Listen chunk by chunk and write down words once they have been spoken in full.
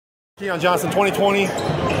Keon Johnson, 2020,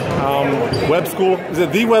 web school. Is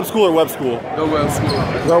it the web school or web school? The web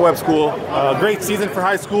school. The web school. Great season for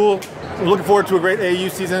high school. We're looking forward to a great AAU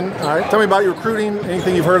season. All right, tell me about your recruiting,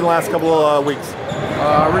 anything you've heard in the last couple of weeks.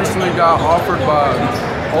 I recently got offered by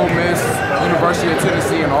Ole Miss, University of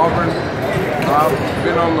Tennessee, and Auburn. I've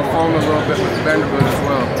been on the phone a little bit with Vanderbilt as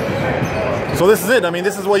well. So this is it. I mean,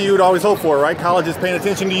 this is what you would always hope for, right? Colleges paying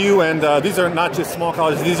attention to you, and these are not just small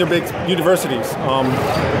colleges, these are big universities.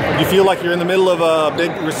 You feel like you're in the middle of a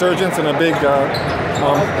big resurgence and a big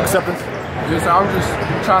acceptance? Yes, I'm just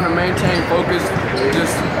trying to maintain focus,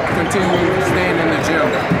 just continue staying in the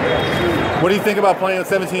gym. What do you think about playing at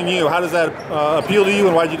 17U? How does that appeal to you,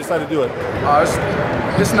 and why did you decide to do it?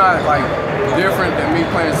 It's not like different than me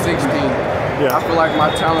playing 16. Yeah. I feel like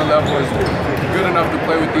my talent level is good enough to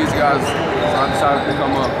play with these guys, so I decided to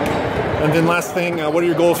come up. And then last thing, what are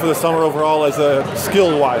your goals for the summer overall as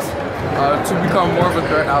skill-wise? To become more of a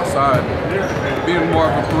threat outside, being more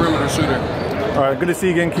of a perimeter shooter. All right, good to see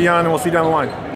you again, Keon, and we'll see you down the line.